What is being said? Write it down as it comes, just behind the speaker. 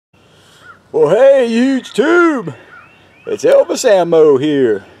Well, hey, huge tube! It's Elvis Ammo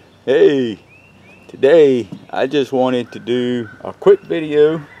here. Hey, today I just wanted to do a quick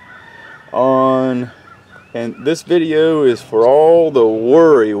video on, and this video is for all the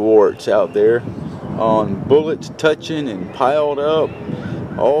worry warts out there on bullets touching and piled up.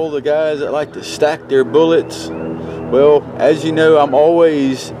 All the guys that like to stack their bullets. Well, as you know, I'm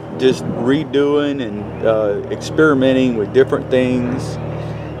always just redoing and experimenting with different things.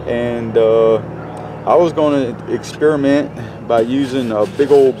 And I was going to experiment by using a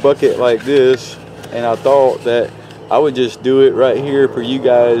big old bucket like this, and I thought that I would just do it right here for you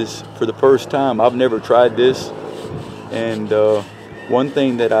guys for the first time. I've never tried this, and one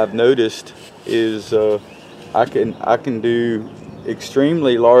thing that I've noticed is I can do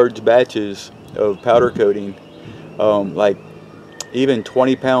extremely large batches of powder coating, like even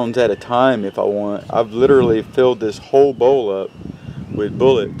 20 pounds at a time if I want. I've literally filled this whole bowl up with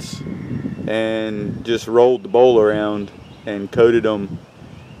bullets and just rolled the bowl around and coated them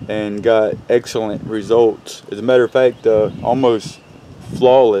and got excellent results. As a matter of fact, almost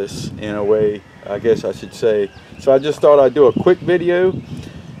flawless in a way, I guess I should say. So I just thought I'd do a quick video,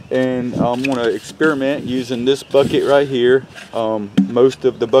 and I'm going to experiment using this bucket right here. Most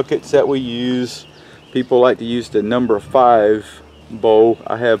of the buckets that we use, people like to use the number 5 bowl.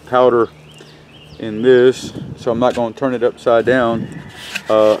 I have powder in this, so I'm not going to turn it upside down.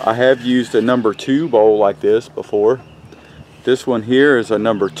 I have used a number 2 bowl like this before. This one here is a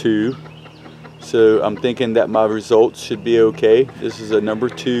number 2, so I'm thinking that my results should be okay. This is a number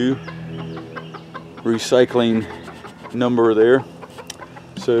 2 recycling number there.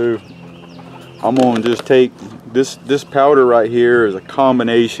 So I'm going to just take this powder right here is a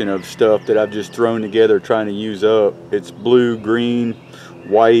combination of stuff that I've just thrown together trying to use up. It's blue, green,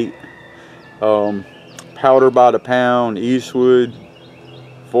 white, powder by the pound, Eastwood,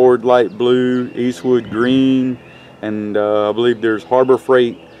 Ford light blue, Eastwood green, and I believe there's Harbor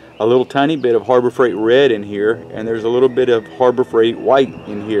Freight, a little tiny bit of Harbor Freight red in here, and there's a little bit of Harbor Freight white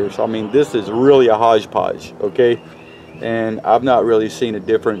in here. So I mean, this is really a hodgepodge, okay? And I've not really seen a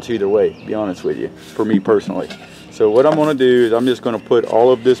difference either way, to be honest with you, for me personally. So what I'm going to do is I'm just going to put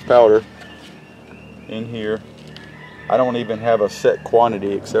all of this powder in here. I don't even have a set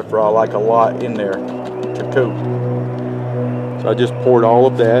quantity, except for I like a lot in there to coat. So I just poured all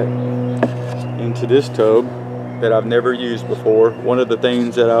of that into this tub that I've never used before. One of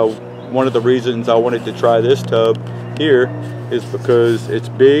the reasons I wanted to try this tub here is because it's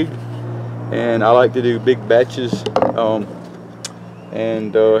big, and I like to do big batches,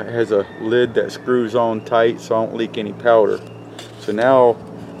 and it has a lid that screws on tight so I don't leak any powder. So now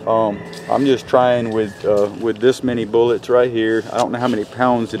I'm just trying with this many bullets right here. I don't know how many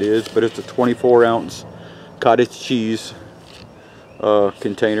pounds it is, but it's a 24-ounce cottage cheese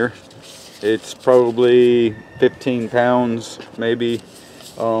container. It's probably 15 pounds, maybe.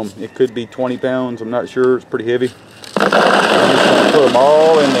 It could be 20 pounds. I'm not sure. It's pretty heavy. I'm just going to put them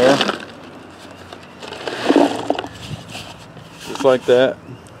all in there, just like that.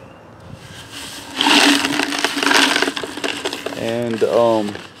 And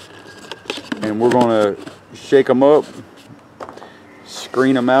we're going to shake them up,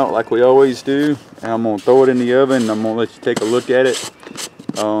 screen them out like we always do, and I'm going to throw it in the oven, and I'm going to let you take a look at it.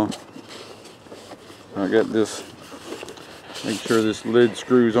 I got this, make sure this lid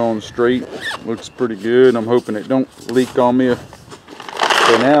screws on straight. Looks pretty good. I'm hoping it don't leak on me.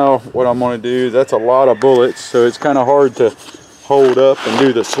 So now what I'm going to do, that's a lot of bullets, so it's kind of hard to hold up and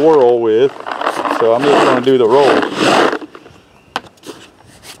do the swirl with. So I'm just going to do the roll.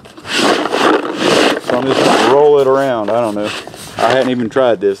 So I'm just going to roll it around. I don't know. I hadn't even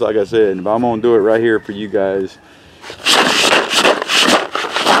tried this, like I said, but I'm going to do it right here for you guys.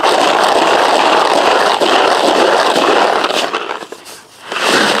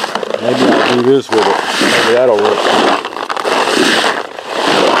 Maybe I'll do this with it. Maybe that'll work.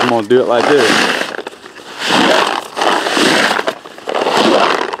 I'm going to do it like this.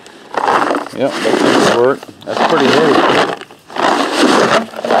 Yep, that seems to work. That's pretty heavy.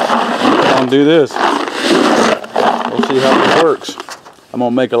 I'm going to do this. We'll see how this works. I'm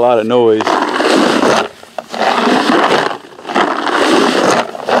going to make a lot of noise.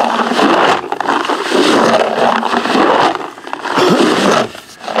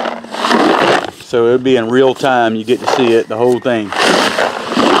 So it'll be in real time. You get to see it, the whole thing,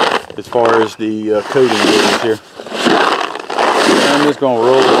 as far as the coating goes here. I'm just going to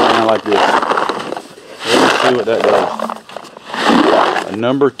roll it around like this. Let's see what that does. A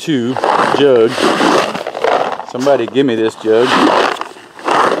number 2 jug. Somebody give me this jug.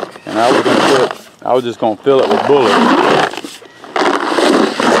 And I was just going to fill it with bullets.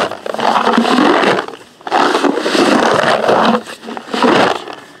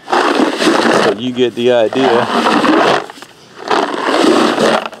 you get the idea.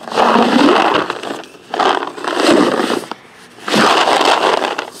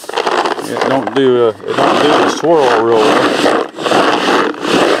 It don't do the swirl real well.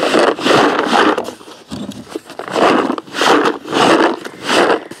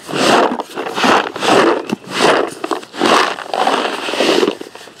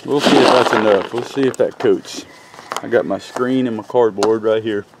 We'll see if that's enough. We'll see if that coats. I got my screen and my cardboard right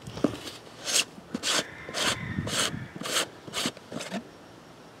here.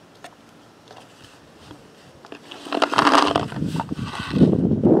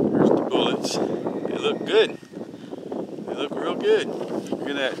 There's the bullets. They look good. They look real good. Look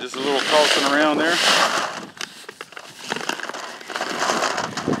at that. Just a little tossing around there.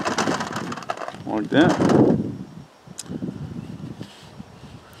 Like that.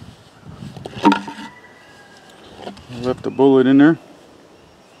 Left the bullet in there.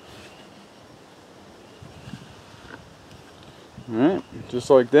 Alright,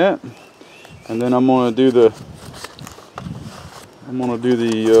 just like that. And then I'm gonna do the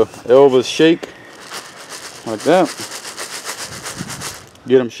Elvis shake like that.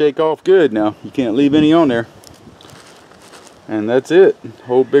 Get them shake off good now. You can't leave any on there. And that's it.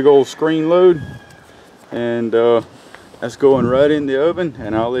 Whole big old screen load. And that's going right in the oven,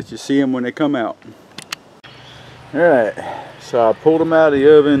 and I'll let you see them when they come out. Alright, so I pulled them out of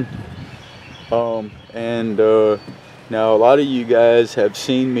the oven, now a lot of you guys have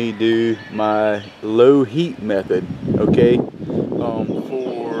seen me do my low heat method, okay?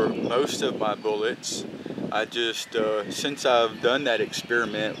 For most of my bullets, I just, since I've done that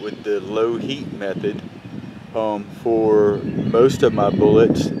experiment with the low heat method, for most of my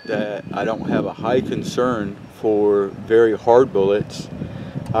bullets that I don't have a high concern for very hard bullets,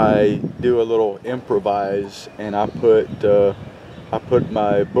 I do a little improvise, and I put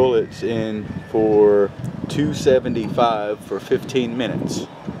my bullets in for 275 for 15 minutes.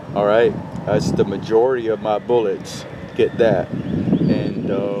 All right, that's the majority of my bullets get that.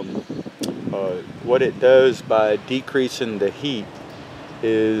 And what it does by decreasing the heat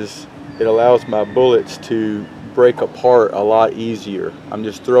is it allows my bullets to break apart a lot easier. I'm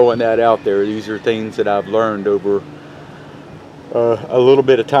just throwing that out there. These are things that I've learned over a little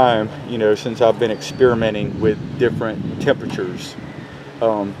bit of time, you know, since I've been experimenting with different temperatures.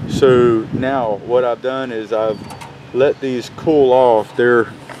 So now what I've done is I've let these cool off.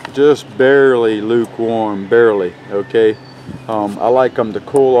 They're just barely lukewarm, barely, okay? I like them to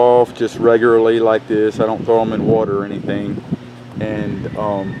cool off just regularly like this. I don't throw them in water or anything. And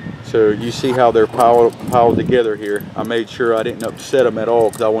so you see how they're piled together here. I made sure I didn't upset them at all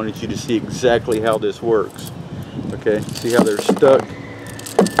because I wanted you to see exactly how this works. Okay, see how they're stuck?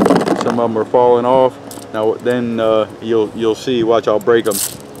 Some of them are falling off. Now then you'll see, watch, I'll break them.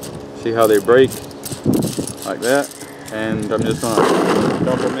 See how they break? Like that. And I'm just gonna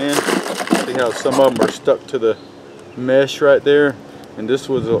dump them in. See how some of them are stuck to the mesh right there? And this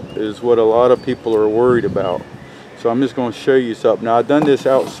is what a lot of people are worried about. So I'm just gonna show you something. Now I've done this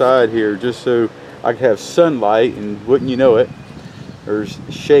outside here just so I could have sunlight, and wouldn't you know it, there's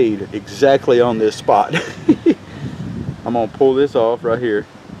shade exactly on this spot. I'm gonna pull this off right here,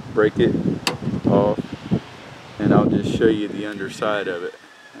 break it off, and I'll just show you the underside of it.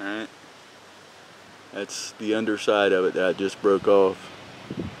 Alright, that's the underside of it that I just broke off.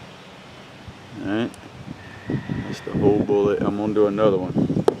 Alright, that's the whole bullet. I'm gonna do another one.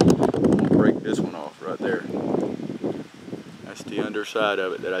 I'm gonna break this one off right there. That's the underside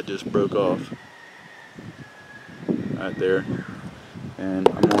of it that I just broke off right there. And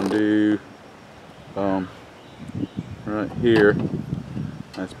I'm gonna do right here,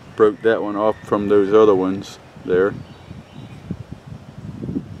 I broke that one off from those other ones there.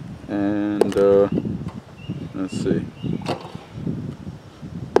 And let's see,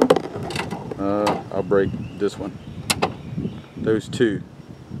 I'll break this one, those two.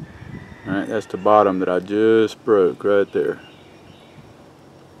 Alright, that's the bottom that I just broke right there.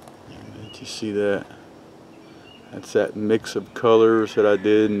 Did you see that? That's that mix of colors that I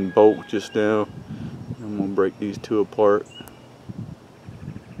did in bulk just now. I'm gonna break these two apart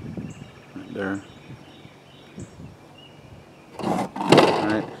right there.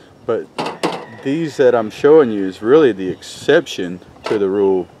 Alright, but these that I'm showing you is really the exception to the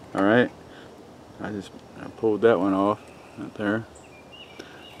rule. Alright, I pulled that one off right there.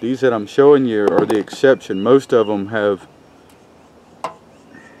 These that I'm showing you are the exception. Most of them have,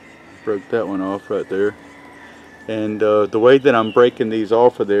 broke that one off right there. And the way that I'm breaking these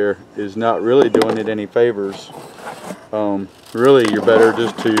off of there is not really doing it any favors. Really, you're better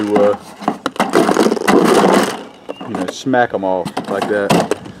just to you know, smack them off like that.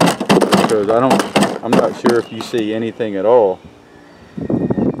 because I'm not sure if you see anything at all.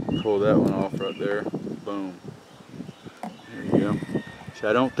 Pull that one off right there. Boom. There you go. See,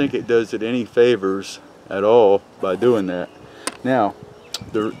 I don't think it does it any favors at all by doing that. Now,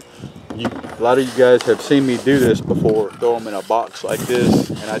 a lot of you guys have seen me do this before. Throw them in a box like this,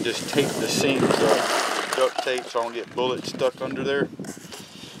 and I just tape the seams up, duct tape, so I don't get bullets stuck under there.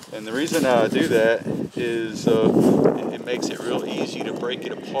 And the reason I do that is it makes it real easy to break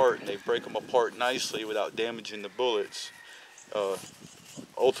it apart. They break them apart nicely without damaging the bullets.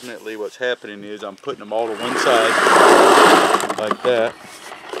 Ultimately, what's happening is I'm putting them all to one side, like that.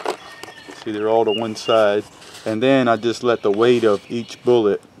 See, they're all to one side. And then I just let the weight of each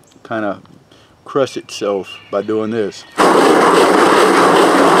bullet kind of crush itself by doing this.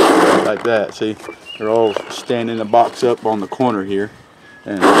 Like that. See, they're all standing the box up on the corner here.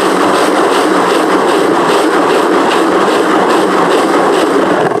 And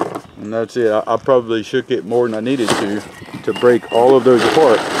that's it. I probably shook it more than I needed to break all of those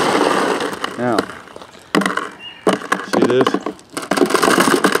apart. Now, see this?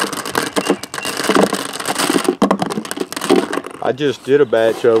 I just did a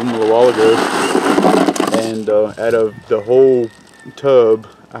batch of them a little while ago, and out of the whole tub,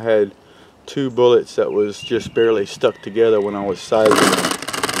 I had 2 bullets that was just barely stuck together when I was sizing them.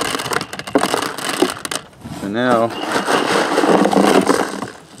 And now,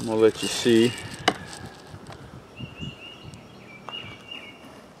 I'm going to let you see.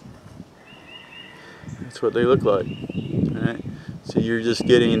 That's what they look like. Alright, so you're just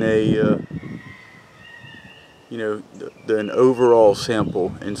getting a you know, an overall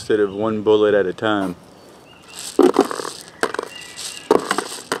sample instead of one bullet at a time.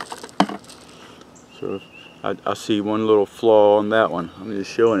 So I see one little flaw on that one. I'm just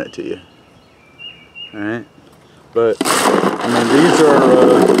showing it to you. Alright, but I mean, these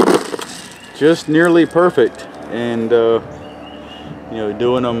are just nearly perfect, and you know,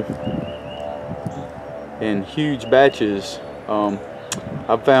 doing them in huge batches.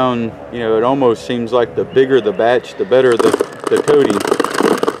 I found, you know, it almost seems like the bigger the batch, the better the coating.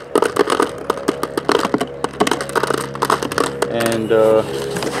 And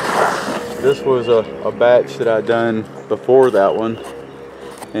this was a batch that I done before that one,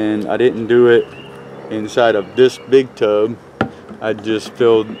 and I didn't do it inside of this big tub. I just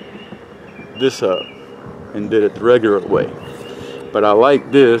filled this up and did it the regular way. But I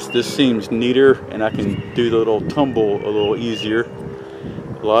like this. This seems neater, and I can do the little tumble a little easier.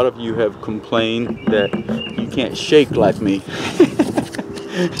 A lot of you have complained that you can't shake like me.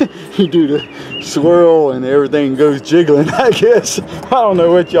 You do the swirl and everything goes jiggling, I guess. I don't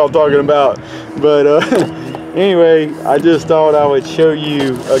know what y'all talking about. But anyway, I just thought I would show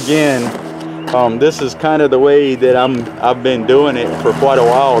you again. This is kind of the way that I've been doing it for quite a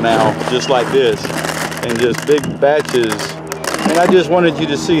while now, just like this, and just big batches. And I just wanted you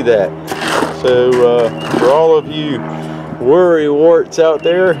to see that. So for all of you worry warts out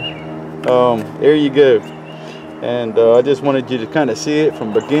there, there you go. And I just wanted you to kind of see it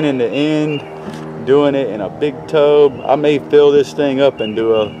from beginning to end, doing it in a big tub. I may fill this thing up and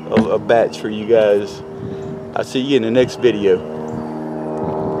do a batch for you guys. I'll see you in the next video.